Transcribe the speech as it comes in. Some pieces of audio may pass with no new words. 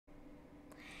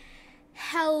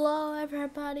Hello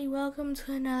everybody, welcome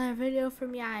to another video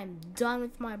from me. I'm done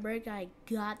with my break. I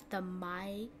got the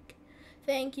mic.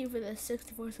 Thank you for the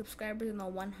 64 subscribers and the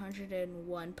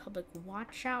 101 public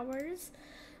watch hours.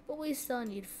 But we still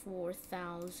need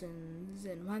 4,000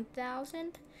 and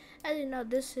 1,000. As you know,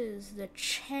 this is the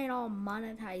channel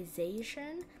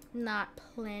monetization. Not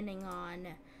planning on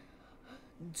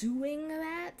doing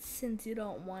that since you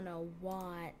don't want to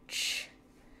watch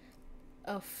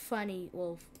a funny,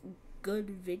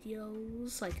 good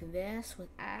videos like this with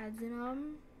ads in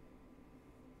them.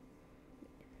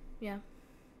 Yeah.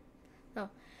 So,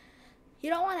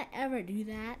 you don't want to ever do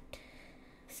that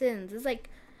since it's like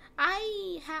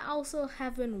I also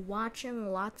have been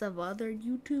watching lots of other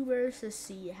YouTubers to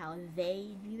see how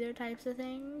they do their types of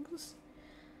things.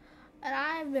 And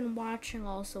I've been watching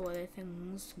also other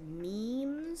things,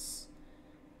 memes,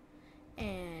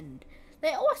 and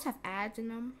they always have ads in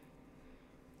them.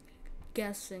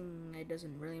 Guessing it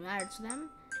doesn't really matter to them.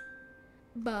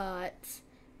 But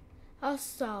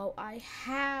also I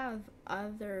have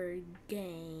other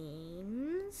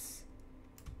games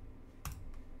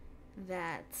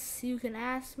that you can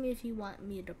ask me if you want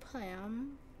me to play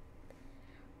them.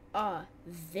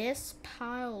 This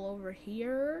pile over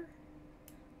here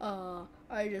are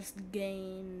just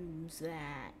games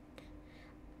that,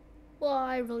 well,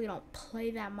 I really don't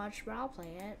play that much, but I'll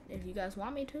play it if you guys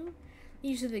want me to.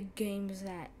 These are the games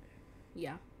that,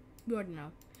 yeah, you already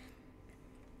know.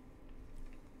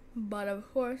 But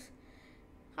of course,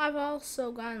 I've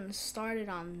also gotten started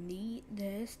on the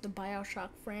BioShock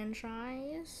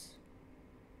franchise.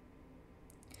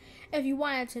 If you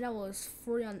wanted to know, it was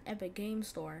free on Epic Game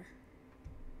Store.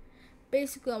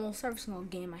 Basically, almost every single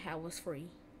game I had was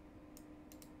free.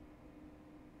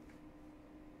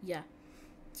 Yeah.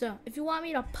 So, if you want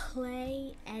me to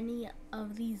play any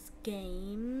of these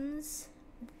games,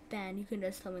 then you can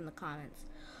just tell me in the comments.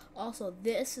 Also,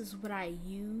 this is what I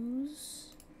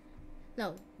use.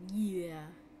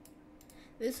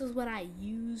 This is what I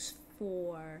use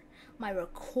for my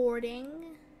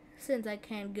recording, since I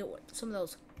can't get some of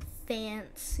those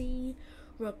fancy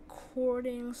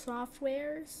recording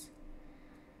softwares.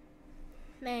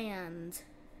 And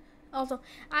also,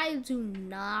 I do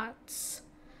not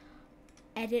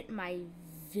edit my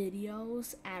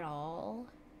videos at all.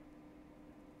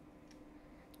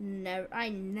 I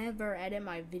never edit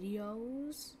my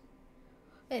videos.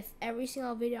 If every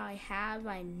single video I have,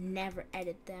 I never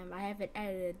edit them. I haven't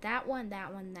edited that one,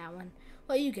 that one, that one.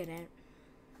 Well, you get it.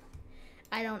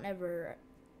 I don't ever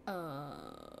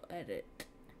edit.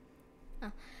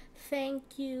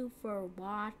 Thank you for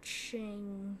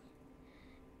watching.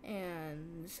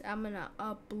 And I'm gonna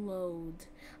upload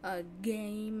a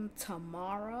game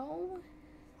tomorrow.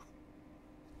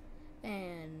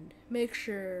 And make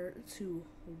sure to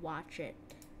watch it.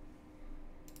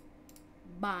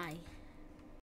 Bye.